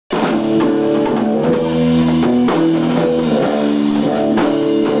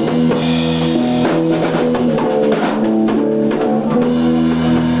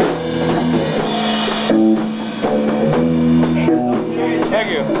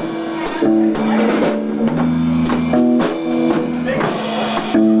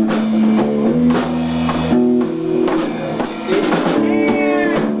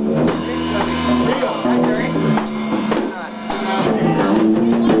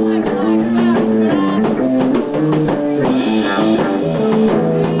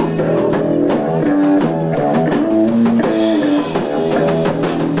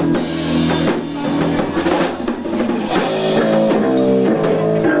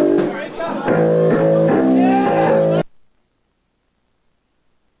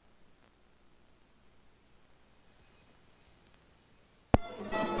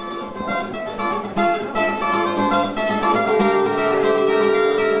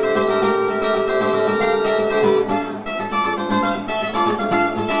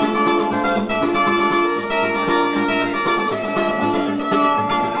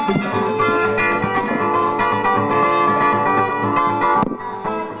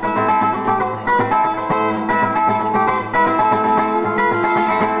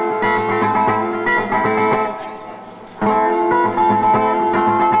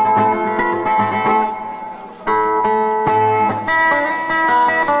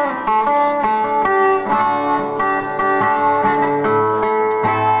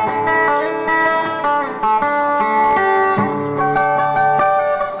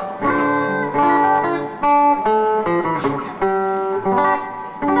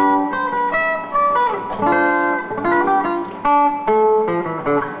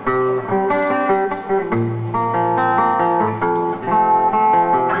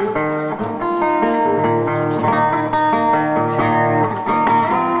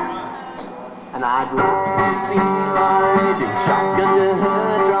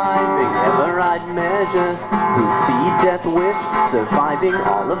Surviving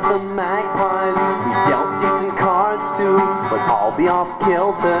all of the magpies we dealt decent cards to would all be off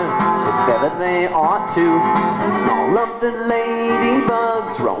kilter if ever they ought to. All of the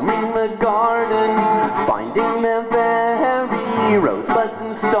ladybugs roaming the garden, finding their very rosebuds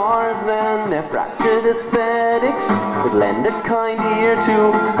and stars, then their fractured aesthetics would lend a kind ear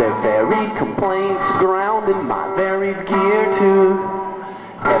to their very complaints, ground in my very gear tooth.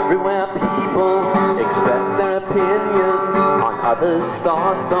 Everywhere people express their opinions on others'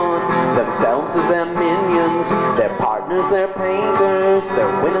 thoughts on themselves as their minions, their partners, their painters,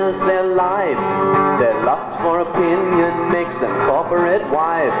 their winners, their lives. Their lust for opinion makes them corporate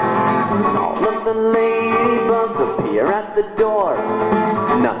wives. All of the ladybugs appear at the door,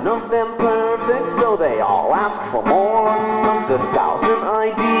 none of them perfect, so they all ask for more. Of the 1,000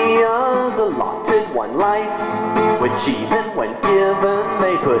 ideas allotted one life, which even when given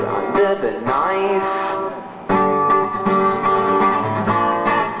they put under the knife.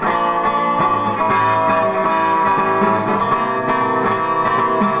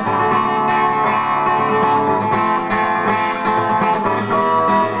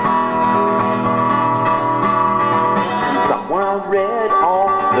 Somewhere I read all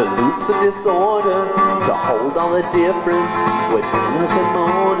the loops of disorder, to hold all the difference within a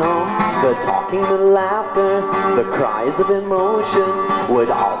kimono. The talking, the laughter, the cries of emotion would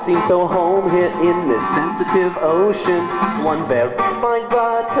all seem so home-hit in this sensitive ocean. One verified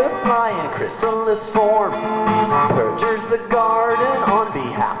butterfly in chrysalis form perjures the garden on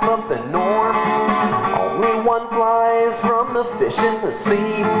behalf of the norm. Only one flies from the fish in the sea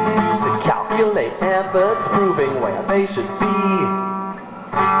to calculate efforts proving where they should be.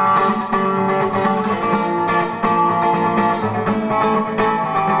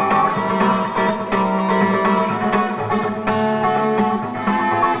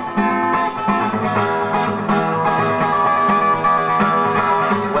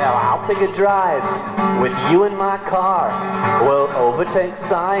 Take a drive with you in my car. We'll overtake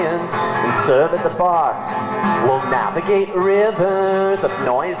science and serve at the bar. We'll navigate rivers of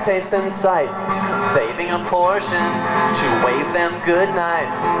noise, taste, and sight, saving a portion to wave them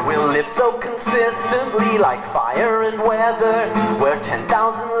goodnight. We'll live so consistently like fire and weather, where 10,000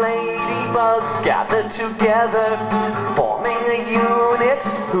 ladybugs gather together, forming a unit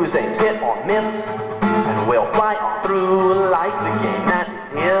whose aims hit or miss, and we'll fly on through like the game that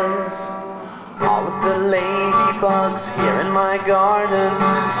is. All of the ladybugs here in my garden,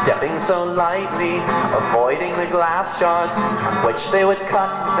 stepping so lightly, avoiding the glass shards on which they would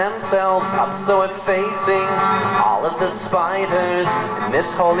cut themselves up, so effacing all of the spiders in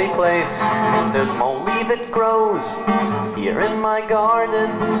this holy place. There's moly that grows here in my garden,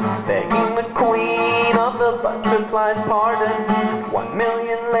 begging the queen of the butterflies pardon. 1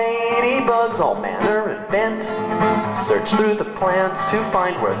 million ladybugs, all manner and bent, search through the plants to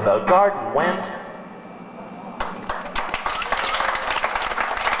find where the garden went.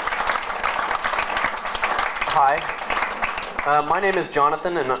 Hi. My name is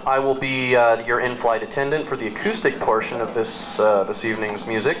Jonathan, and I will be your in-flight attendant for the acoustic portion of this evening's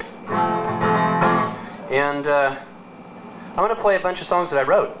music. And I'm going to play a bunch of songs that I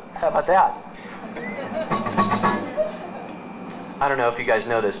wrote. How about that? I don't know if you guys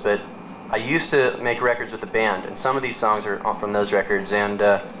know this, but I used to make records with a band, and some of these songs are from those records. And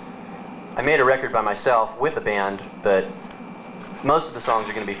I made a record by myself with a band, but most of the songs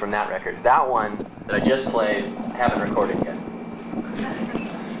are going to be from that record. That one that I just played, I haven't recorded yet.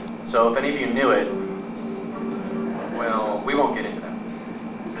 So if any of you knew it, well, we won't get into that.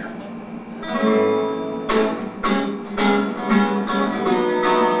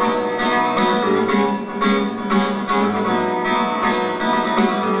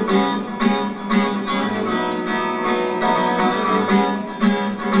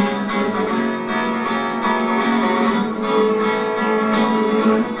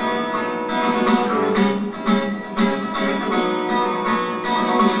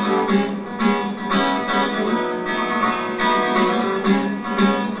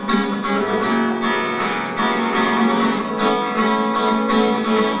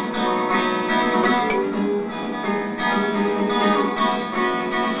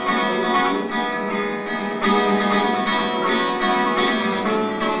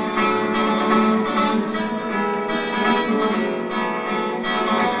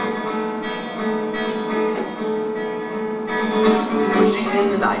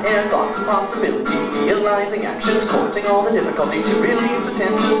 Possibility, realizing actions, courting all the difficulty to release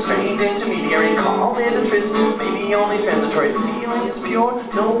attention, strained intermediary, call it a tryst, maybe only transitory. Feeling is pure,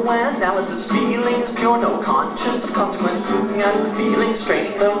 no analysis. Feeling is pure, no conscience of consequence. Looking at the feeling,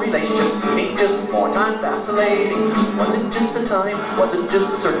 straining the relationships, meaning just more time vacillating. Was it just the time? Was it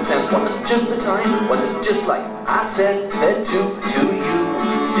just the circumstance? Was it just the time? Was it just like I said to you?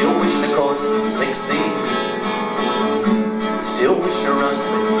 Still wishing to course the slick sea. Still wishing to run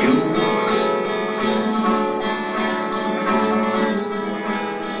with you.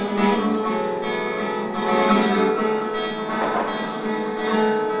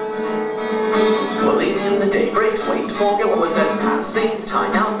 Wait to forget what was said, passing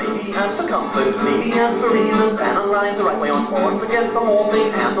time out, maybe as for comfort, maybe as for reasons, analyze the right way on board, forget the whole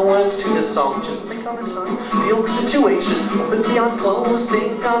thing and the words to this song, just think on the time, feel the situation, open beyond close,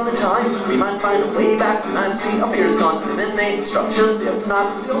 think on the time, we might find a way back, we might see our fears gone, eliminate instructions, if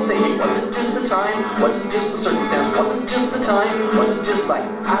not still thinking, was it just the time, was it just the circumstance, was it just the time, was it just like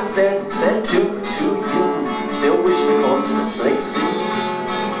I said to you, still wish to cross the slick sea.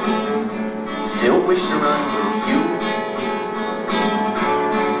 Still wish to run with you.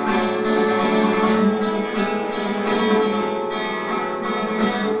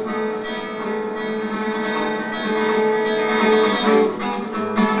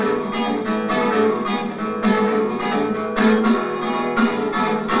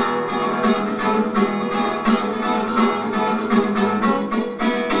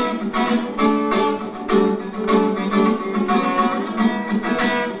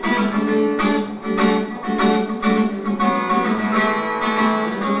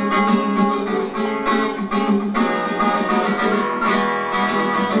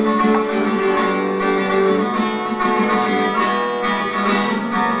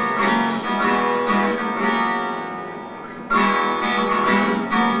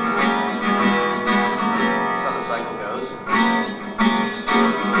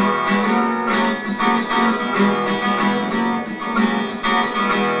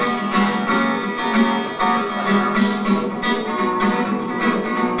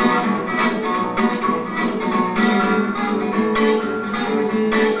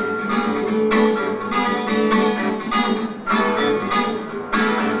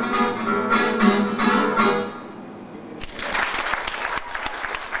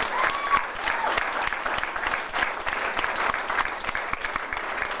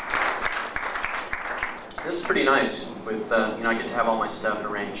 This is pretty nice with, I get to have all my stuff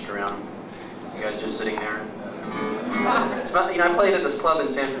arranged around you guys just sitting there. It's about, I played at this club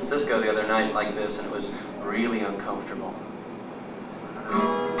in San Francisco the other night like this, and it was really uncomfortable.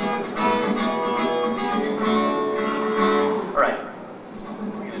 All right, what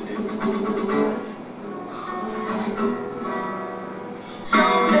are we gonna do?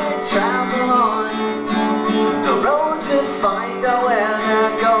 So they travel on the road to find out where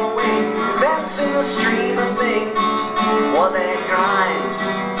they're going. Events in the stream of things, while they grind,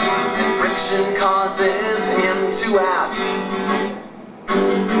 and friction causes him to ask,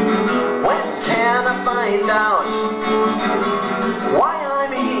 when can I find out why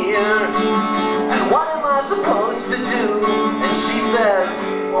I'm here, and what am I supposed to do? And she says,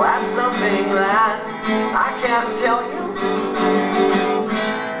 well, that's something that I can't tell you.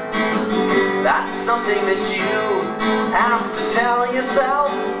 That's something that you have to tell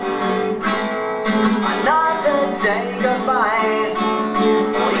yourself. Another day goes by,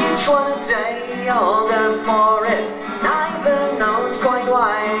 each one a day older for it. Neither knows quite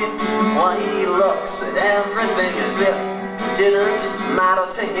why. Well, he looks at everything as if it didn't matter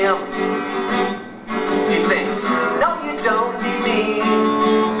to him. He thinks, no, you don't need me.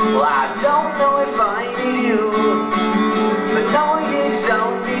 Well, I don't know if I need you, but no, you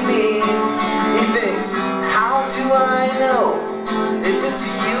don't need me. He thinks, how do I know if it's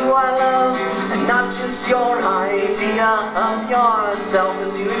you I love, and not just your idea of yourself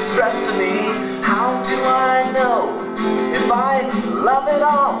as you express to me? How do I know if I love it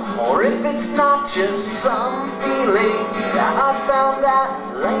all, or if it's not just some feeling that I found that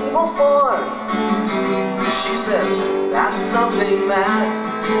label for? She says, that's something that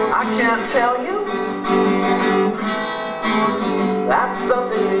I can't tell you. That's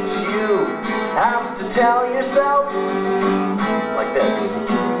something that you have to tell yourself. Like this.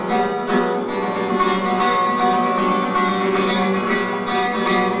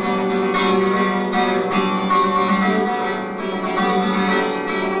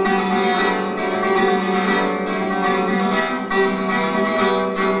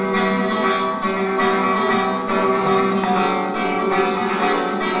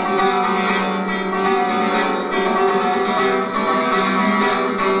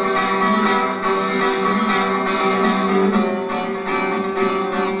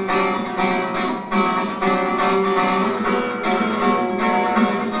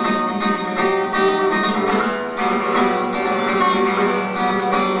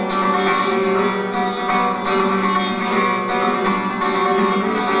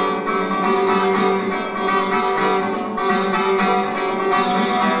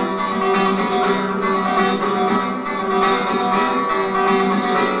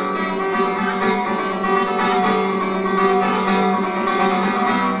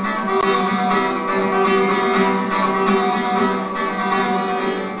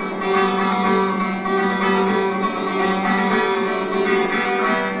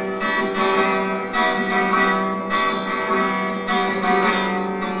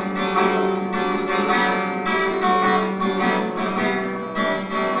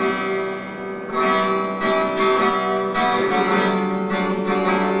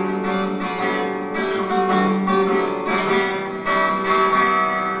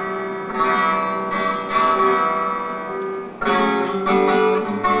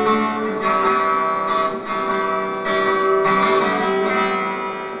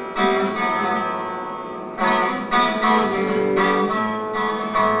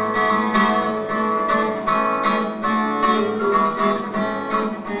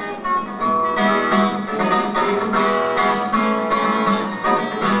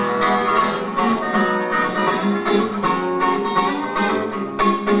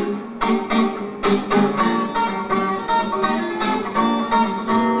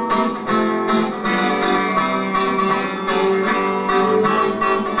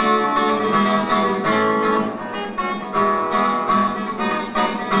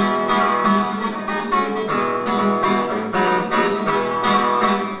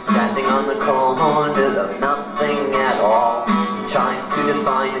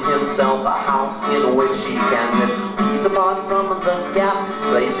 A house in which he can live. He's apart from the gap,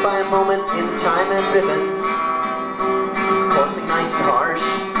 displaced by a moment in time and driven, coursing nice and harsh,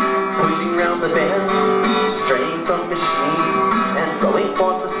 pushing round the bend, straying from machine and throwing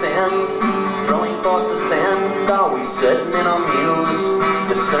forth the sand, throwing forth the sand. Always sitting in our muse,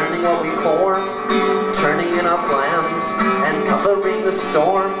 discerning what we form, turning in our plans and covering the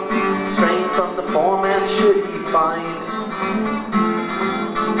storm, straying from the form. And should he find,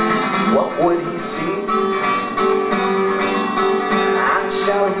 what would he see? And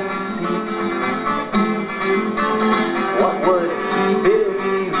shall he see? What would he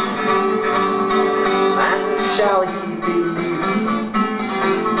believe? And shall he believe?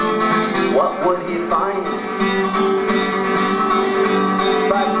 What would he find?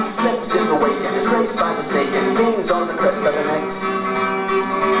 But he slips in the wake and is raced by mistake and gains on the crest of the next.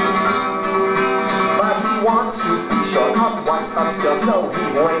 But he wants to be sure, not once upscale, so he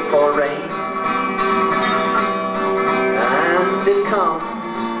waits for rain. And it comes,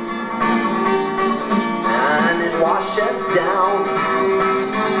 and it washes down,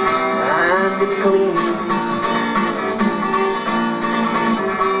 and it cleans.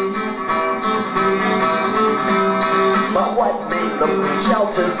 But what made the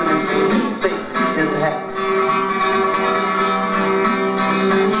shelters Lucy? He thinks he is hexed.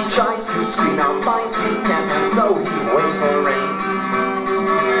 He tries to screen out finds he can't, and so he waits for rain.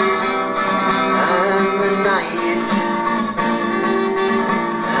 And the night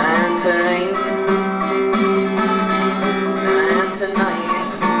entering, and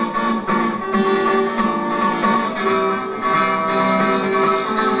tonight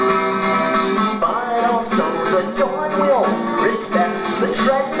but also the dawn will respect the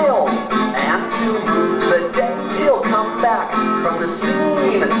treadmill, and to rule the day till come back from the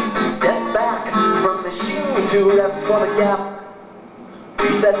scene, step back from machine to rest for the gap.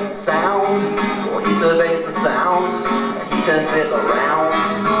 Reset the sound, well, he surveys the sound, and he turns it around.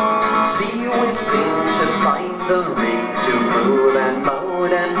 See, we sing to find the ring, to move and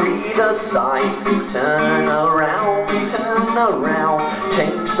mode and breathe a sigh. Turn around,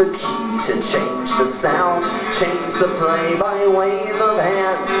 change the key to change the sound, change the play by wave of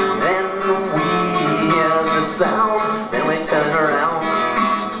hand. Then we hear the sound, then we turn around,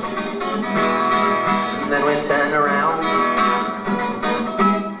 then we turn around.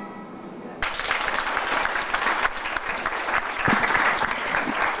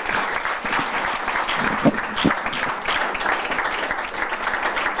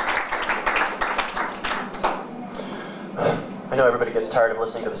 I know everybody gets tired of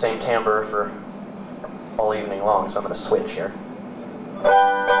listening to the same timbre for all evening long, so I'm going to switch here.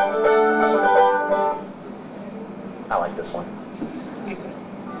 I like this one.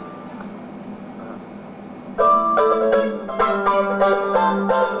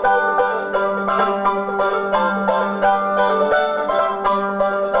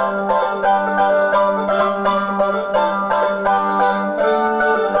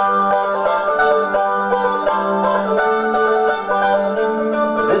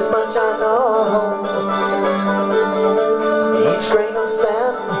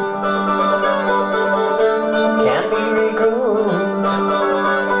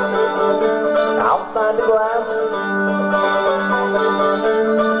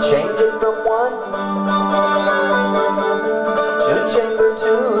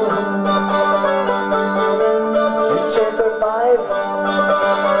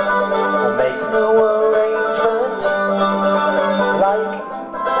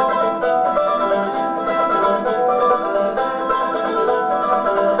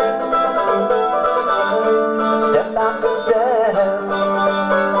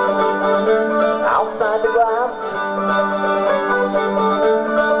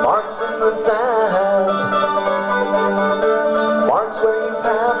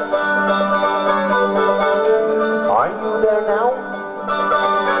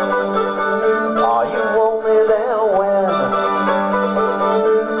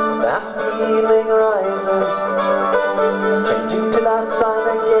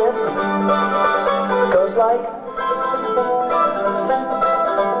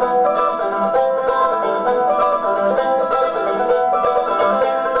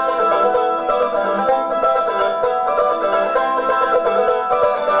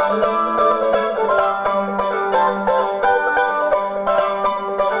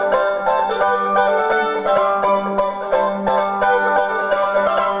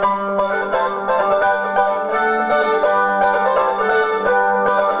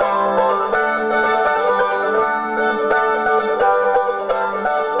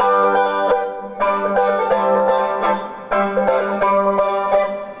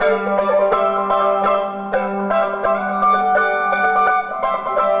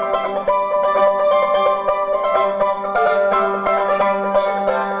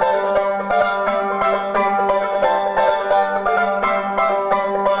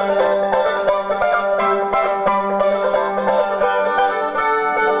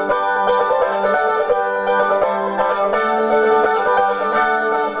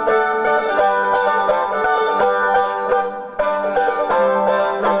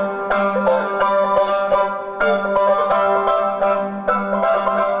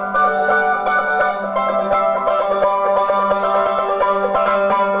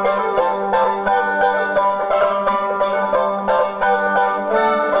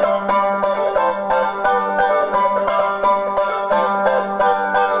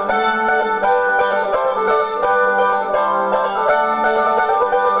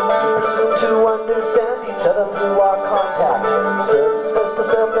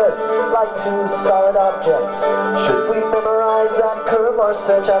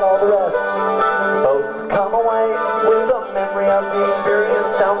 Search out all the rest. Both come away with a memory of the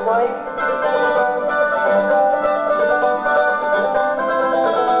experience. Sounds like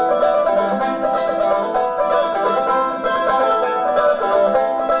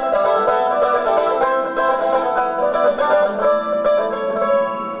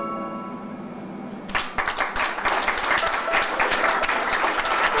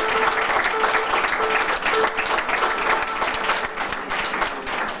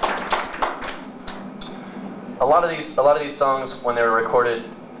a lot of these songs, when they were recorded,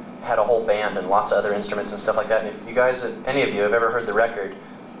 had a whole band and lots of other instruments and stuff like that. And if you guys, any of you have ever heard the record,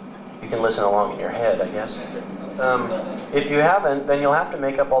 you can listen along in your head, I guess. If you haven't, then you'll have to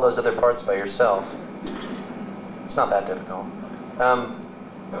make up all those other parts by yourself. It's not that difficult.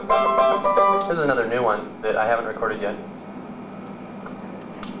 This is another new one that I haven't recorded yet.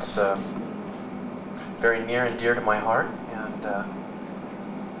 It's very near and dear to my heart, and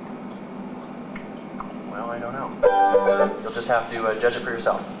well, I don't know. You'll just have to judge it for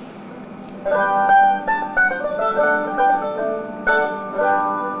yourself.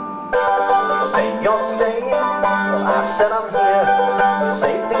 Say you're staying, well, I said I'm here. You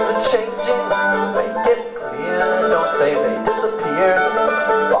say things are changing, make it clear. Don't say they disappear.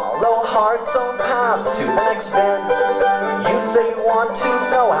 Follow heart's own path to the next bend. You say you want to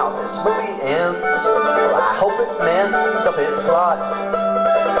know how this movie ends. Well, I hope it mends up its plot,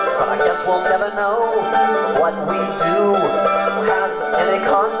 but I guess we'll never know what we do has any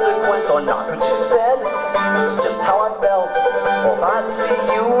consequence or not. What you said, it's just how I felt. Well, if I'd see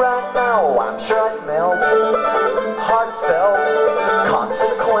you right now, I'm sure I'd melt. Heartfelt,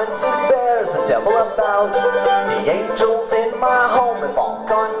 consequences bears the devil about. The angels in my home have all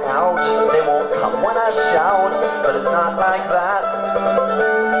gone out. They won't come when I shout, but it's not like that.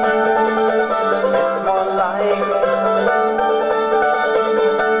 It's more like...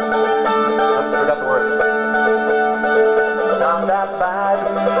 Oops, forgot the words. Not that bad,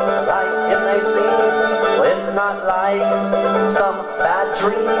 like it may seem. Well, it's not like some bad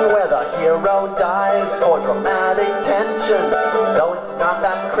dream where the hero dies for dramatic tension. Though it's not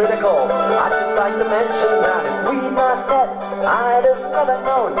that critical, I'd just like to mention that if we'd not met, I'd have never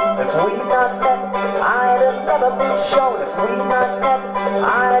known. If we'd not met, I'd have never been shown. If we'd not met,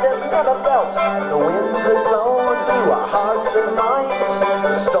 I'd have never felt the winds that blow through our hearts and minds.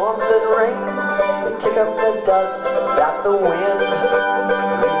 The storms that rain, they kick up the dust that the wind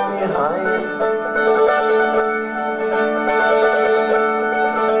leaves behind.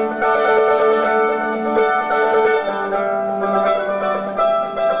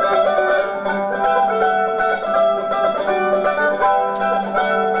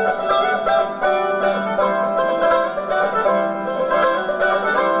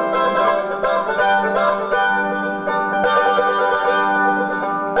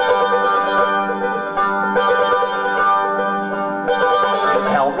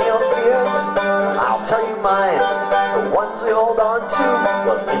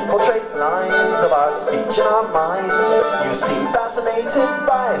 Speech in our minds. You seem fascinated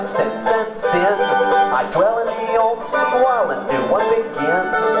by sense and sin. I dwell in the old sea while a new one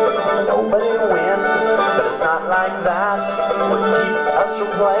begins. Nobody wins, but it's not like that would keep us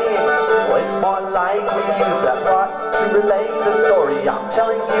from playing. Well, it's more like we use that plot to relate the story. I'm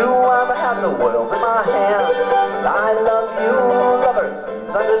telling you, I've had the world in my hand. I love you, lover,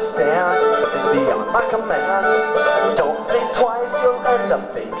 please understand. It's beyond my command. Don't think twice, you'll end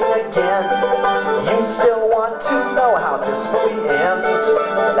up thinking again. You still want to know how this movie ends.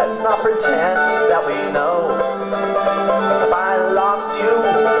 Let's not pretend that we know. If I lost you,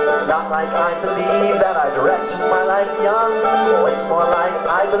 it's not like I believe that I directed my life young. Oh, it's more like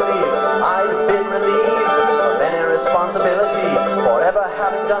I believe I've been relieved of any responsibility for ever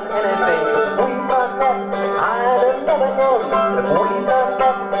having done anything. If we'd not met, I'd have never known. If we'd not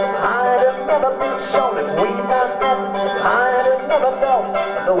met, I'd have never been shown. If we'd not met, I'd have never felt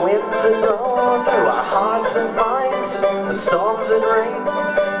the winds that blow through our hearts and minds. The storms and rain,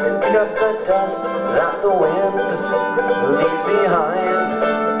 they pick up the dust that the wind leaves behind.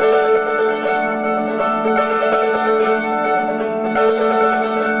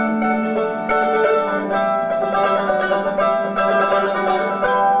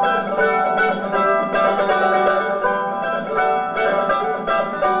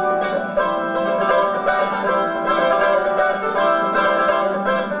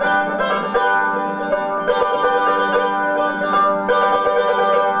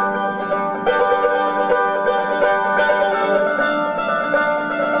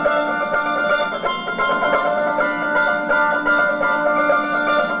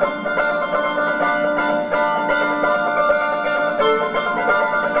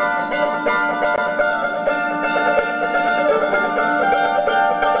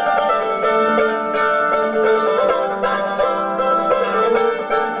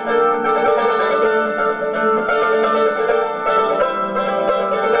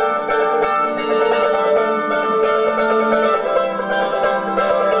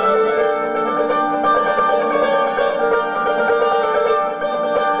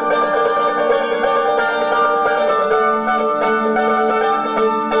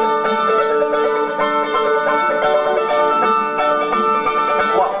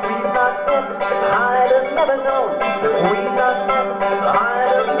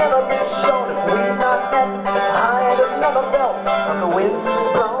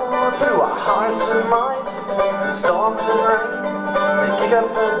 might, storms and rain, and kick up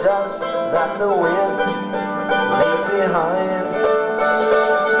the dust that the wind leaves behind.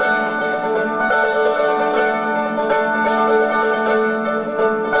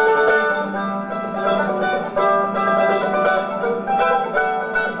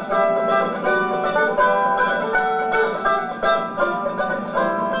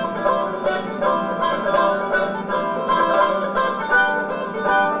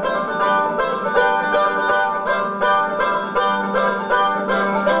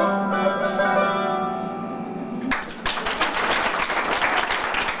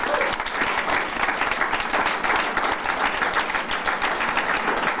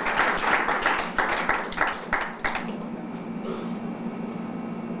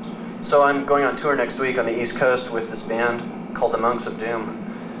 So I'm going on tour next week on the East Coast with this band called the Monks of Doom.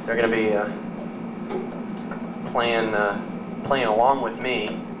 They're going to be playing along with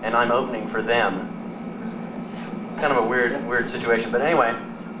me, and I'm opening for them. Kind of a weird situation, but anyway,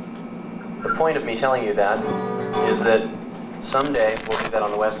 the point of me telling you that is that someday we'll do that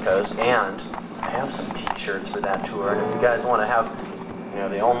on the West Coast, and I have some T-shirts for that tour. And if you guys want to have, you know,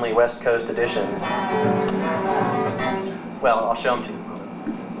 the only West Coast editions, well, I'll show them to you.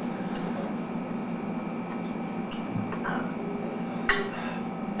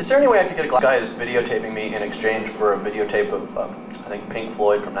 Is there any way I could get a glass? This guy is videotaping me in exchange for a videotape of, I think, Pink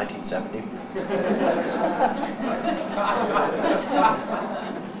Floyd from 1970.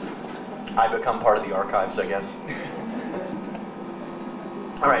 I become part of the archives, I guess.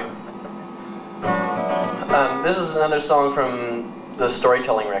 All right. This is another song from the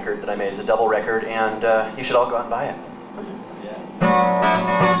storytelling record that I made. It's a double record, and you should all go out and buy it.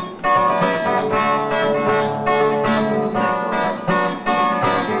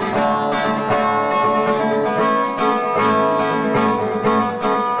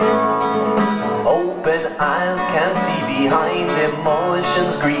 Behind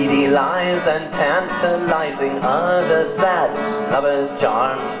emotions, greedy lies, and tantalizing others, sad lovers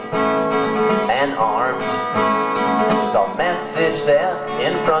charmed and armed. The message there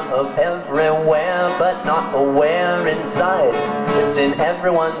in front of everywhere, but not aware inside. It's in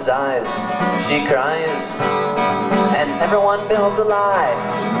everyone's eyes. She cries, and everyone builds a lie.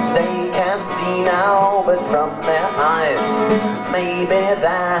 They can't see now, but from their eyes, maybe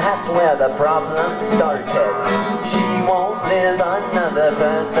that's where the problem started. She won't live another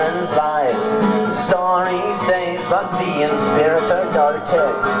person's lives. The story stays, but the inspirator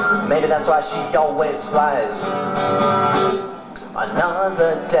darted. Maybe that's why she always flies.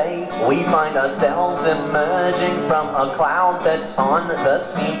 Another day, we find ourselves emerging from a cloud that's on the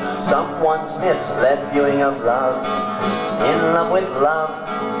sea. Someone's misled viewing of love, in love with love.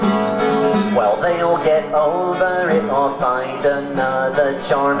 Well, they'll get over it or find another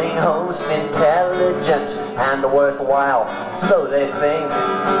charming host, intelligent and worthwhile, so they think,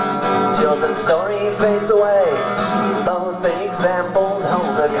 till the story fades away. Both examples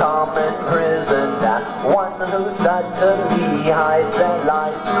hold a common prison, that one who subtly hides their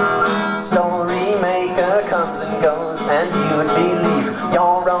lies. Story maker comes and goes, and you'd believe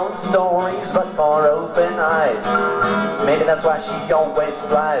your own stories, but for open eyes. Maybe that's why she always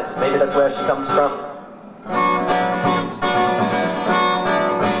flies. Maybe that's where she comes from.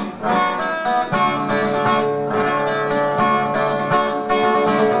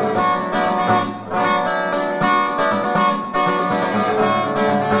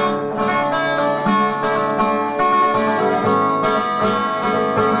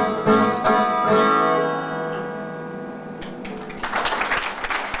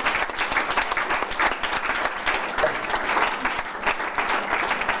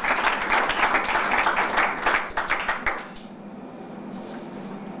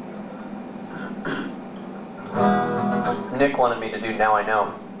 Nick wanted me to do Now I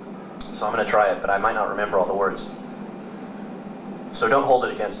Know, so I'm going to try it, but I might not remember all the words. So don't hold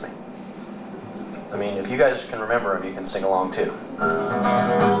it against me. I mean, if you guys can remember them, you can sing along too.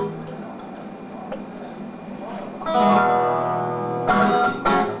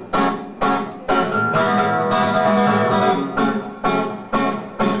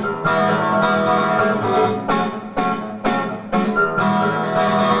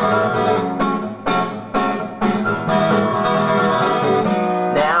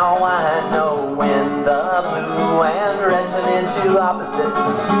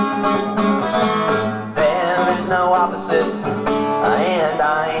 Opposites. There is no opposite, and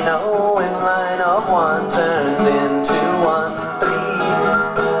I know when line of one turns into 1,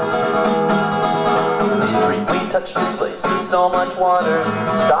 3. We touch this place, there's so much water,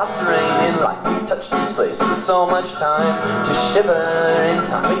 starts to rain in light. We touch touch this place, there's so much time to shiver. In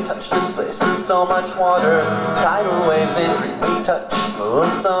time we touch this place, there's so much water. Tidal waves in dream we touch,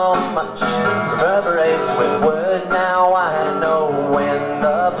 move so much, reverberates with wood. Now I know when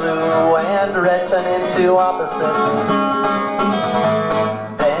the blue and red turn into opposites.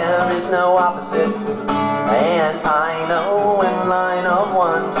 There is no opposite, and I know when line of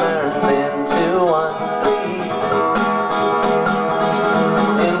one turns into 1, 3.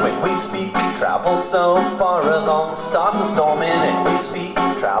 And when we speak, travel so far along, starts a storming, and we speak,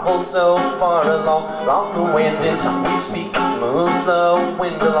 travel so far along the wind. In time we speak, moves the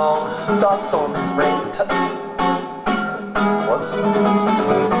wind along, starts storming, rain, touch. Whoops.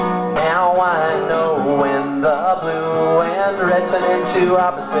 Now I know when the blue and red turn into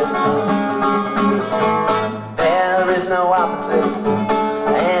opposites. There is no opposite,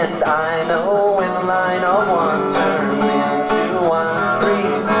 and I know when the line of one turns into 1, 3.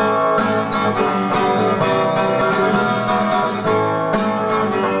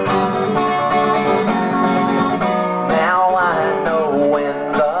 Now I know when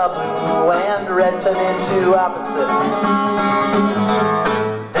the blue and red turn into opposites.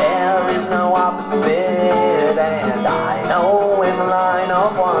 There is no opposite, and I know when the line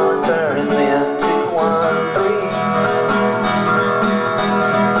of one turns into 1, 3.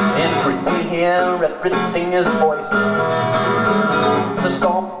 In dream we hear everything is voiced. The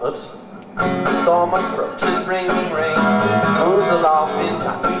storm approaches, ring, ring, moves aloft. In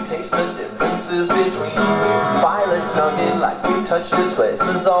time we taste the differences between violet snug in life. We touch this place,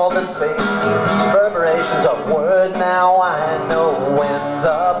 there's all the space, reverberations of word. Now I know when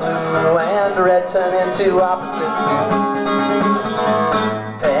the blue and red turn into opposites.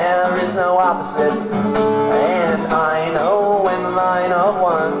 There is no opposite, and I know when the line of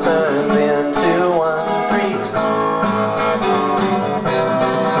one turns into 1, 3.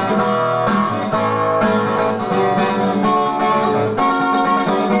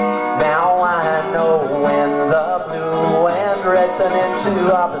 Now I know when the blue and red turn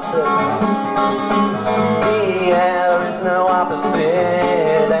into opposites. There is no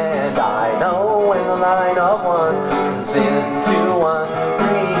opposite, and I know when the line of one turns into 1,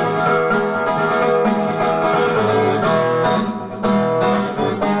 3.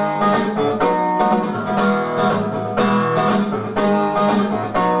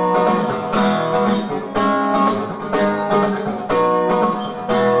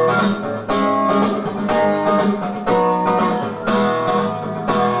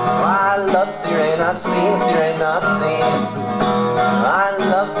 I've seen, Siri not seen. I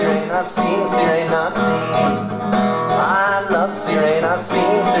love Siri I've seen, Siri not seen. I love Siri I've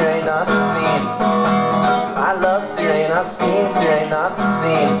seen, Siri not seen. I love Siri I've seen, Siri not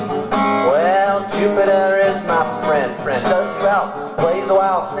seen. Well, Jupiter is my friend, does well, plays a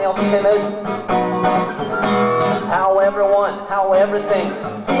while, snail timid. How everyone, how everything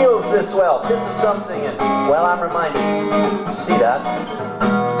feels this well. This is something, and well, I'm reminded. See that?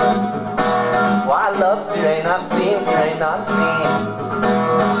 Well, I love Siri not seen, Siri not seen.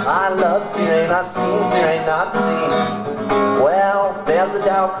 I love Siri not seen, Siri not seen. Well, there's a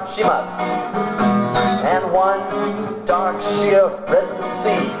doubt she must, and one dark sheer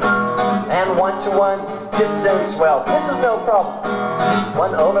residency, and 1-to-1 distance. Well, this is no problem.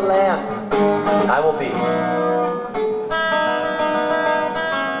 One overland I will be.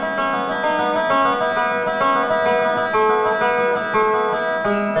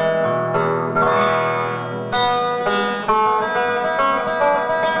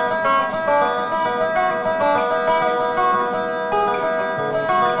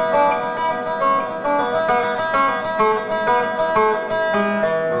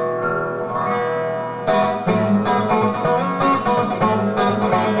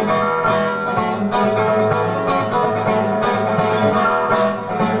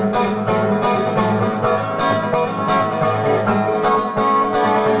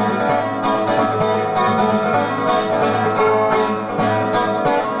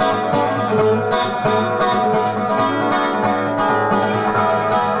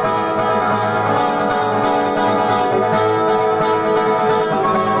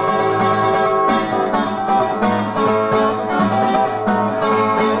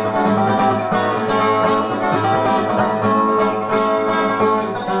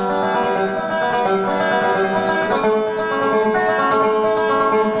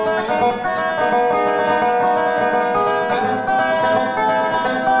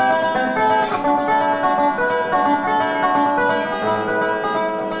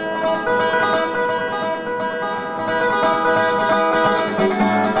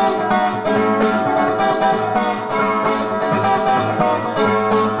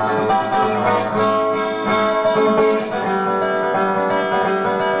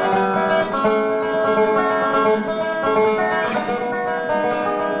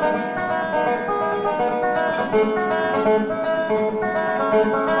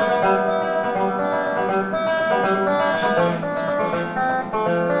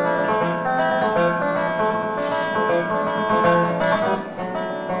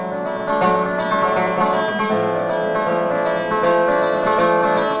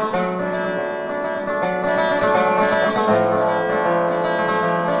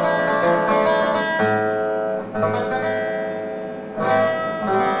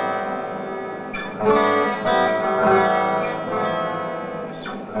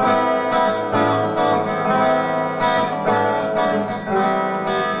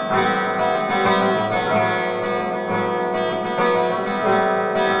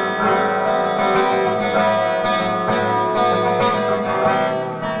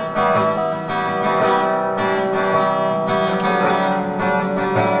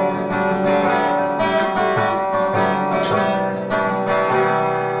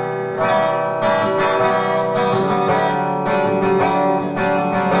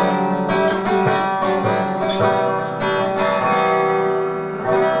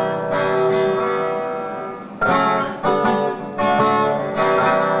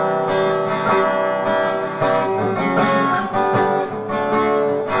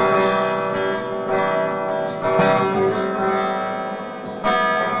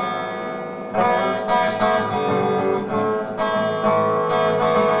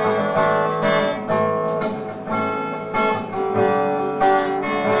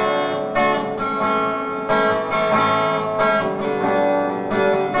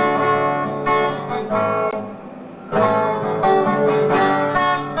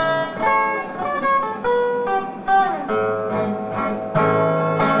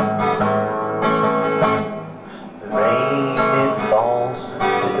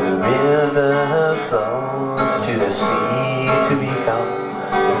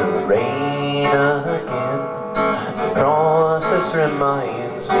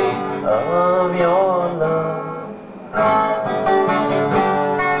 Reminds me of your love.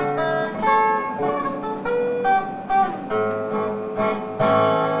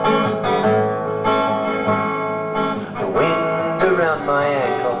 The wind around my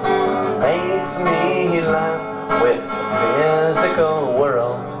ankles makes me laugh with the physical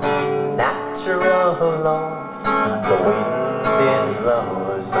world, natural laws. The wind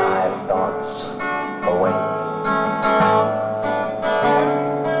blows my thoughts away.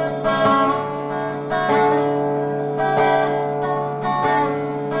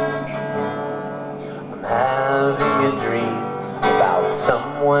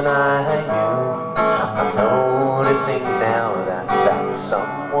 Someone I knew. I'm noticing now that that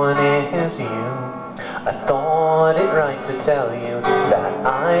someone is you. I thought it right to tell you that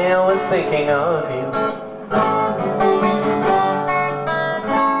I was thinking of you.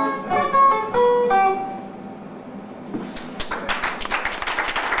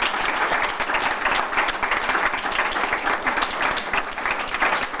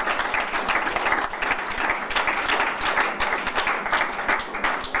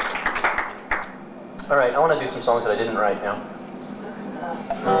 Alright, I want to do some songs that I didn't write now.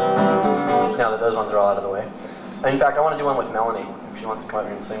 Now that those ones are all out of the way. In fact, I want to do one with Melanie, if she wants to come over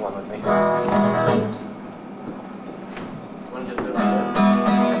here and sing one with me. One just goes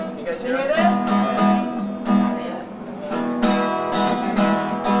like this. You guys hear this?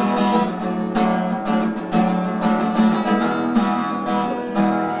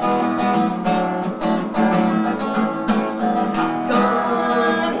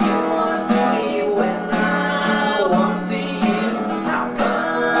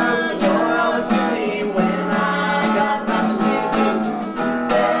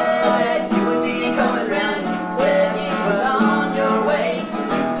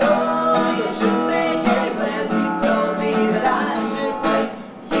 Told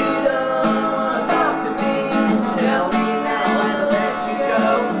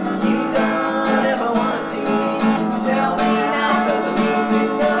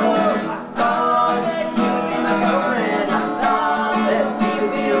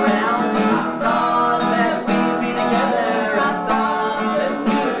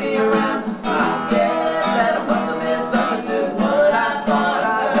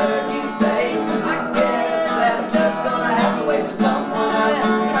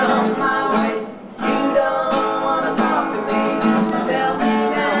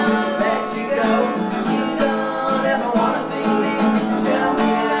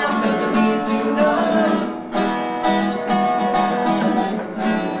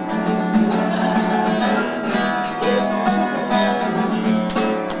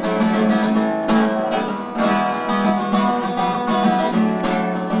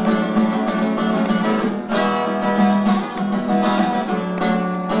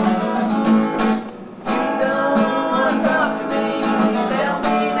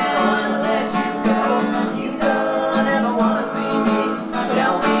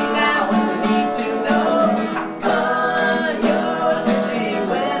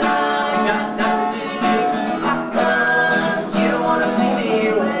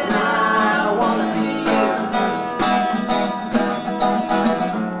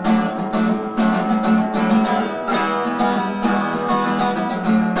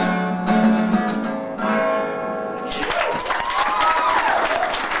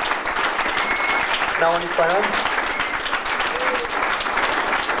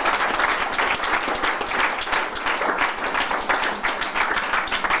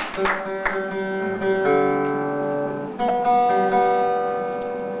I'm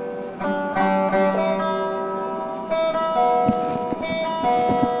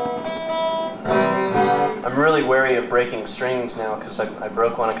really wary of breaking strings now because I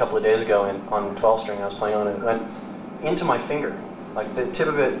broke one a couple of days ago on 12 string I was playing on, and it went into my finger. Like the tip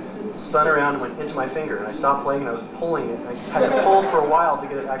of it spun around and went into my finger, and I stopped playing and I was pulling it, and I had to pull for a while to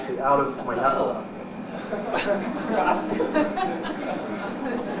get it actually out of my knuckle.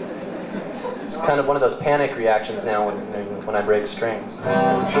 It's kind of one of those panic reactions now when I break strings.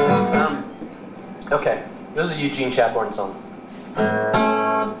 Okay, this is a Eugene Chadbourne song.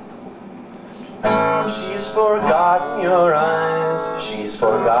 She's forgotten your eyes, she's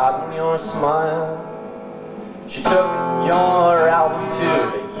forgotten your smile. She took your album to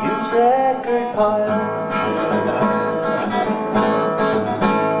the used record pile.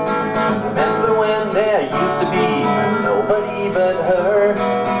 Remember when there used to be nobody but her?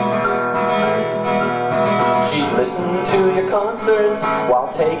 She'd listen to your concerts while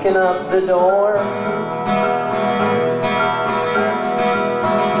taking up the door.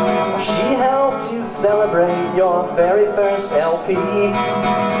 She helped you celebrate your very first LP.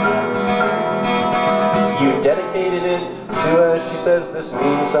 You dedicated it to her. She says, this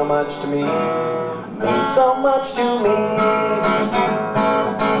means so much to me, means so much to me.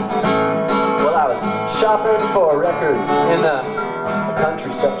 Well, I was shopping for records in the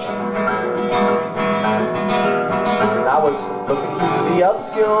country section, and I was looking through the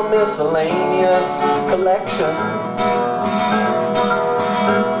obscure miscellaneous collection.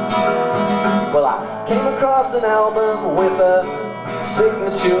 Well, I came across an album with a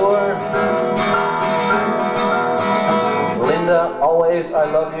signature. Linda, always I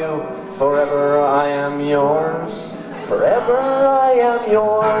love you, forever I am yours, forever I am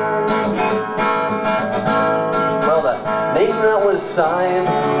yours. Well, the name that was signed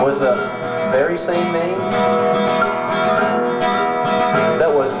was the very same name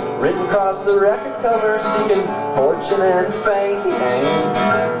that was written across the record cover, seeking fortune and fame.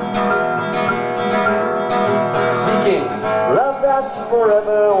 Seeking love that's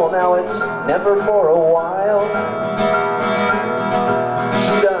forever, well now it's never for a while.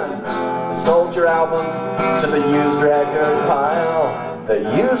 Sold your album to the used record pile, the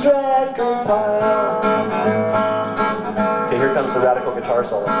used record pile. Okay, here comes the radical guitar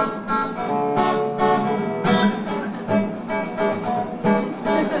solo.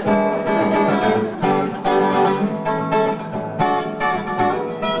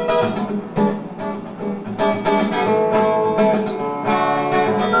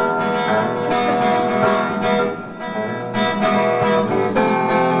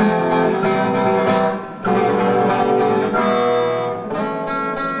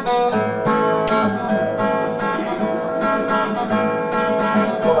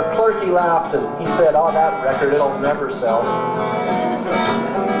 Laughed and he said, oh, that record, it'll never sell.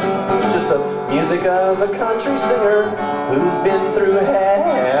 It's just the music of a country singer who's been through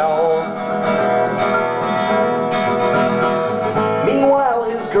hell. Meanwhile,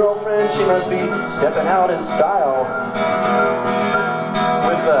 his girlfriend, she must be stepping out in style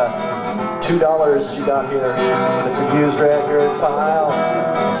with the $2 she got here at the used record pile.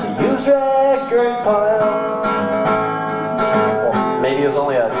 The used record pile. Maybe it was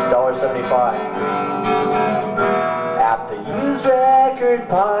only $1.75. At the used record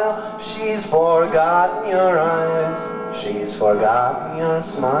pile, she's forgotten your eyes, she's forgotten your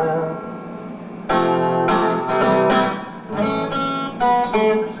smile.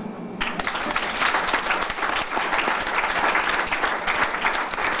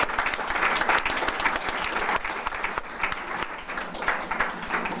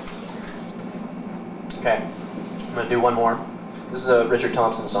 Okay, I'm going to do one more. This is a Richard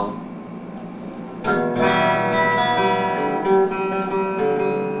Thompson song.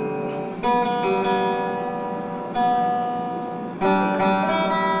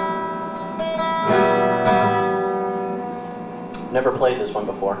 Never played this one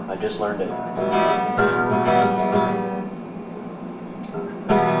before, I just learned it.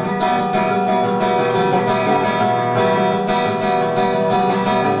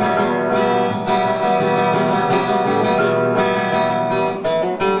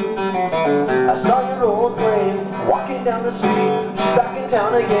 Down the street, she's back in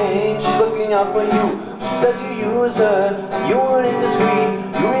town again, she's looking out for you. She says you used her, you weren't indiscreet,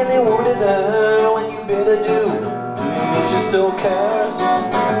 you really wanted her when you bid adieu. Do you mean she still cares?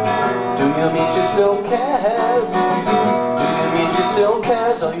 Do you mean she still cares? Do you mean she still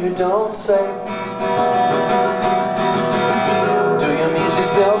cares? Oh, you don't say. Do you mean she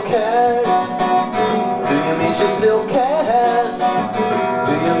still cares? Do you mean she still cares?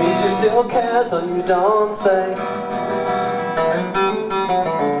 Do you mean still cares, or you don't say.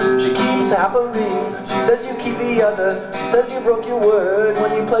 She keeps half a ring, she says you keep the other. She says you broke your word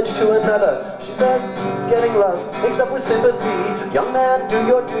when you pledged to another. She says getting love mixed up with sympathy. Young man, do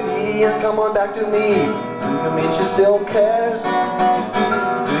your duty and come on back to me. Do you mean she still cares?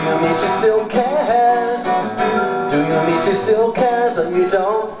 Do you mean she still cares? Do you mean she still cares, or you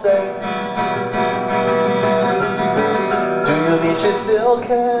don't say? Do you mean she still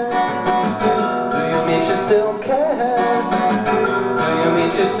cares? Do you mean she still cares? Do you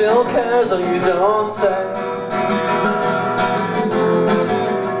mean she still cares, or you don't say?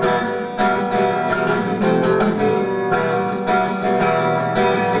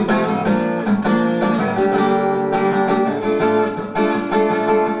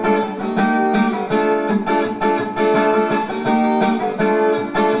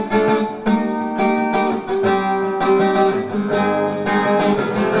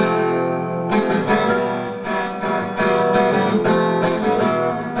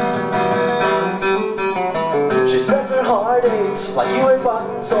 Like you had bought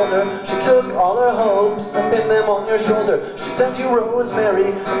and sold her. She took all her hopes and pinned them on your shoulder. She sent you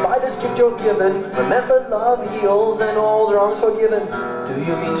rosemary, and by this gift you're given. Remember, love heals and old wrongs forgiven. Do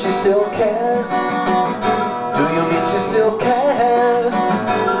you mean she still cares? Do you mean she still cares?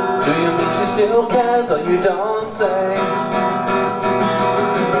 Do you mean she still cares, or you don't say?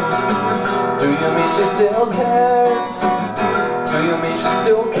 Do you mean she still cares? Do you mean she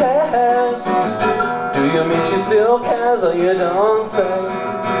still cares? Do you mean she still cares, or you don't say?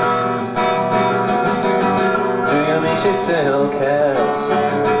 Do you mean she still cares?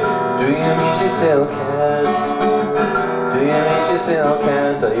 Do you mean she still cares? Do you mean she still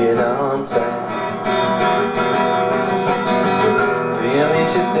cares, or you don't say? Do you mean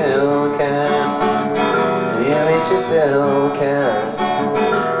she still cares? Do you mean she still cares?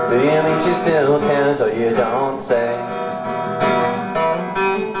 Do you mean she still cares, or you don't say?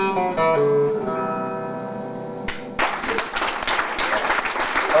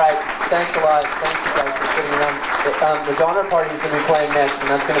 Thanks a lot. Thanks you guys for sitting around. The donor party is going to be playing next, and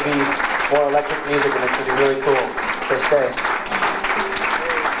that's going to be more electric music, and it's going to be really cool. So stay.